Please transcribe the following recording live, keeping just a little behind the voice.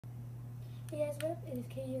Hey guys, what up? It is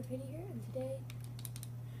Katie or Katie here, and today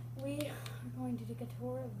we are going to take a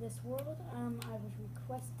tour of this world. I was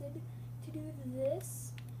requested to do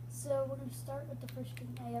this, so we're going to start with the first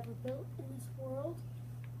thing I ever built in this world,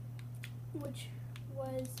 which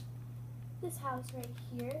was this house right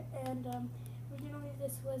here. And originally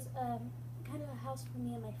this was kind of a house for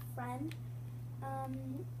me and my friend,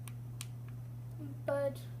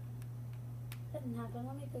 but that didn't happen.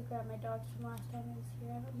 Let me go grab my dogs from last time I was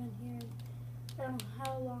here. I haven't been here in I don't know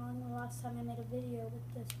how long. The last time I made a video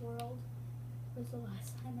with this world was the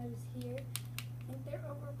last time I was here. I think they're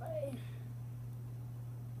over by...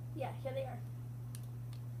 Yeah, here they are.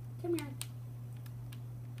 Come here.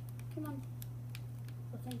 Come on.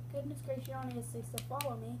 Well, thank goodness gracious you don't need to still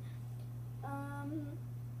follow me.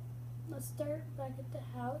 Let's start back at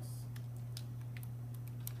the house.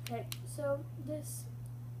 Okay, so this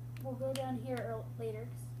will go down here later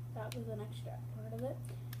because that was an extra part of it.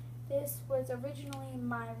 This was originally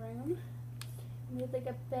my room. We had like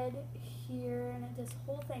a bed here, and this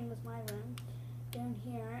whole thing was my room down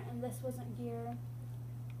here, and this wasn't here.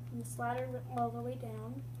 And this ladder went all the way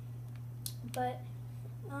down. But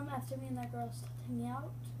after me and that girl stopped hanging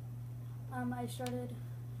out, I started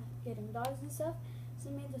getting dogs and stuff. So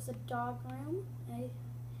I made this a dog room. I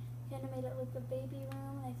kind of made it like a baby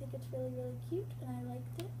room, and I think it's really, really cute, and I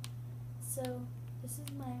liked it. So this is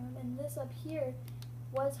my room, and this up here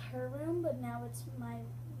was her room, but now it's my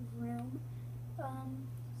room.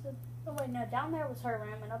 Oh wait, no, down there was her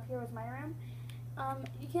room, and up here was my room.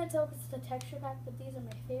 You can't tell because it's the texture pack, but these are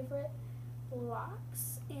my favorite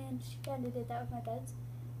blocks, and she kind of did that with my beds.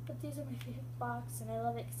 But these are my favorite blocks, and I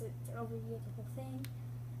love it because it's overview of the whole thing.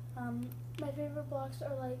 My favorite blocks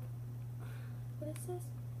are like, what is this?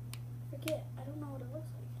 Forget, I don't know what it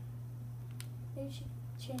looks like. Maybe she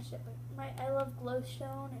changed it, but I love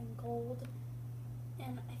glowstone and gold.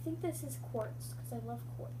 And I think this is quartz, because I love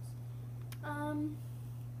quartz. And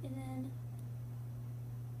then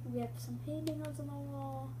we have some paintings on the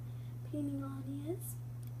wall. Painting on is.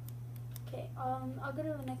 Okay, I'll go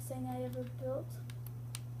to the next thing I ever built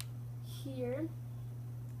here,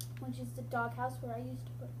 which is the dog house where I used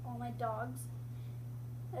to put all my dogs.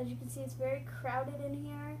 As you can see, it's very crowded in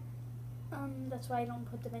here. That's why I don't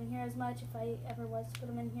put them in here as much. If I ever was to put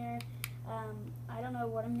them in here, I don't know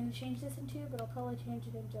what I'm going to change this into, but I'll probably change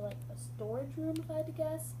it into like a storage room if I had to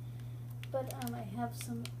guess. But I have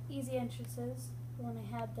some easy entrances for when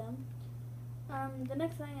I had them. The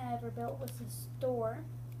next thing I ever built was a store.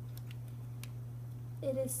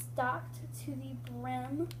 It is stocked to the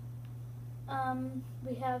brim.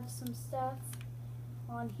 We have some stuff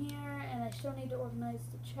on here, and I still need to organize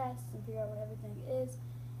the chests and figure out what everything is.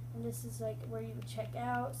 And this is like where you would check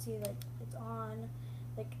out. See, like it's on.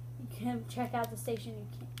 Like you can check out the station.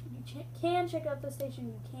 You can check out the station.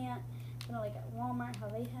 You can't. Kind of like at Walmart, how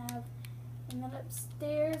they have. And then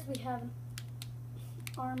upstairs we have an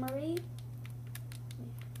armory. Let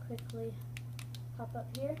me quickly pop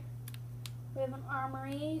up here. We have an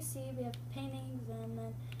armory. See, we have paintings and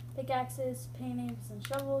then pickaxes, paintings and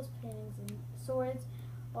shovels, paintings and swords.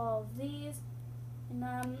 All of these and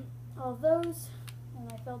all of those.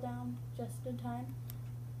 And I fell down just in time.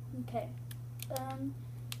 Okay.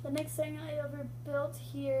 The next thing I ever built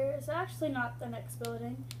here is actually not the next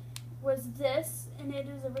building. Was this, and it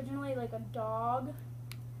is originally like a dog,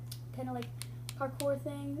 kind of like parkour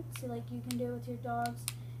thing. See, like you can do with your dogs,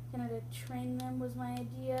 kind of to train them was my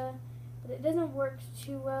idea, but it doesn't work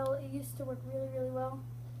too well. It used to work really, really well.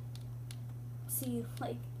 See,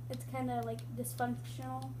 like it's kind of like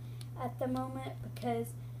dysfunctional at the moment because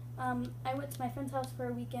I went to my friend's house for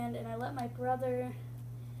a weekend, and I let my brother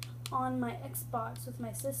on my Xbox with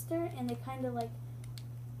my sister, and they kind of like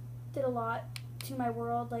did a lot to my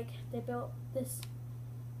world. Like they built this,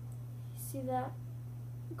 you see that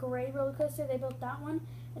gray roller coaster? They built that one,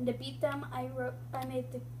 and to beat them I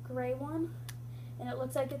made the gray one, and it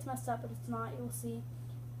looks like it's messed up, but it's not. You'll see.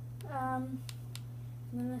 And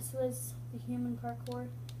then this was the human parkour.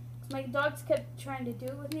 My dogs kept trying to do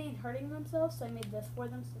it with me and hurting themselves, so I made this for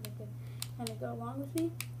them so they could kind of go along with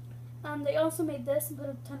me. They also made this and put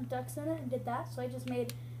a ton of ducks in it and did that, so I just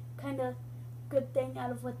made kind of good thing out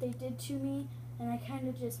of what they did to me, and I kind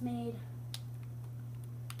of just made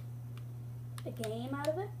a game out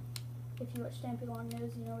of it. If you watch Stampy Long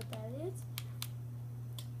Nose, you know what that is.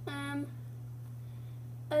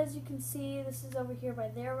 As you can see, this is over here by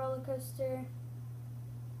their roller coaster.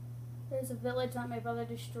 There's a village that my brother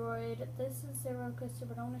destroyed. This is the roller coaster,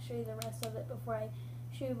 but I want to show you the rest of it before I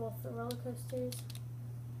show you both the roller coasters.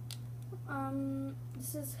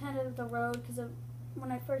 This is kind of the road because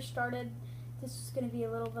when I first started, this was going to be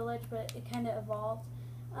a little village, but it kind of evolved.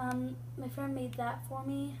 My friend made that for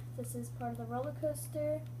me. This is part of the roller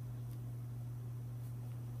coaster.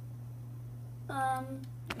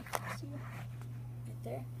 See right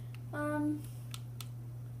there.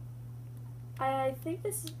 I think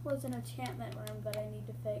this was an enchantment room that I need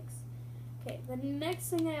to fix. Okay, the next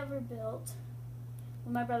thing I ever built,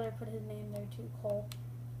 well, my brother put his name there too, Cole.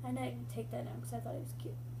 I didn't take that down because I thought it was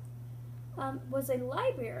cute. Was a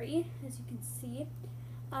library, as you can see.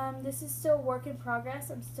 This is still work in progress.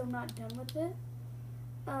 I'm still not done with it,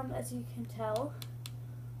 as you can tell.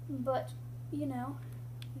 But, you know,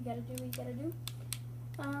 you gotta do what you gotta do.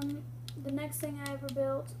 The next thing I ever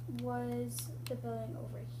built was the building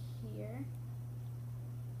over here,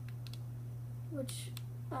 which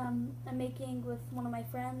I'm making with one of my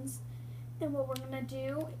friends. And what we're gonna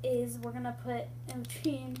do is we're gonna put in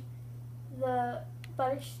between the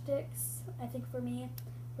butter sticks, I think for me,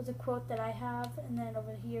 was a quote that I have, and then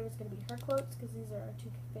over here was gonna be her quotes because these are our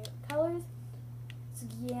two favorite colors. So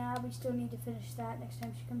yeah, we still need to finish that next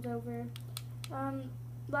time she comes over.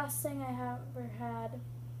 Last thing I have ever had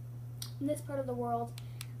in this part of the world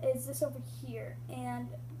is this over here, and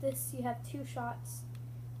this you have two shots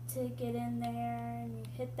to get in there, and you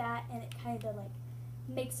hit that and it kind of like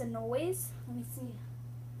makes a noise. Let me see.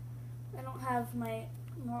 I don't have my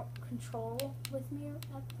remote control with me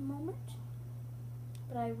at the moment,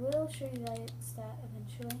 but I will show you that it's that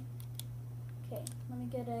eventually. Okay, let me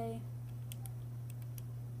get a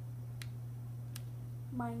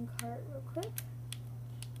minecart real quick.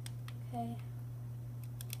 Okay.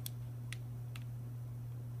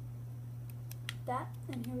 That,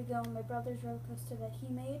 and here we go, my brother's roller coaster that he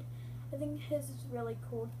made. I think his is really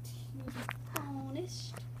cool, to be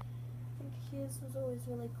honest. I think his was always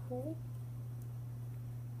really cool.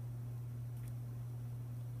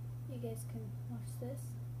 You guys can watch this.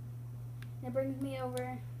 And it brings me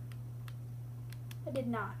over. I did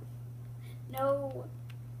not. No,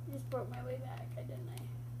 I just broke my way back, didn't I?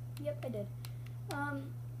 Yep, I did.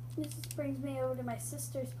 This just brings me over to my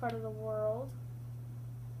sister's part of the world.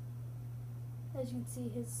 As you can see,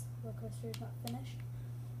 his roller coaster is not finished.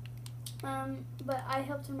 But I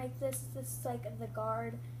helped her make this. This is like the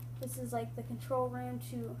guard. This is like the control room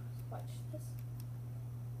to watch this.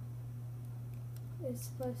 It's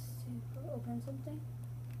supposed to open something.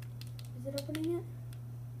 Is it opening it?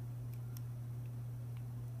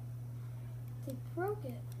 They broke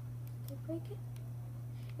it. Did they break it?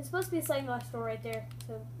 It's supposed to be a sliding glass door right there,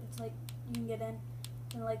 so it's like you can get in.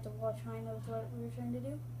 And like the wall trying was what we were trying to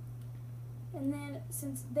do. And then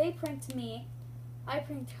since they pranked me, I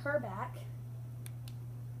pranked her back.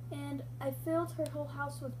 And I filled her whole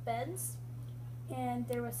house with beds. And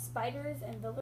there was spiders and builders.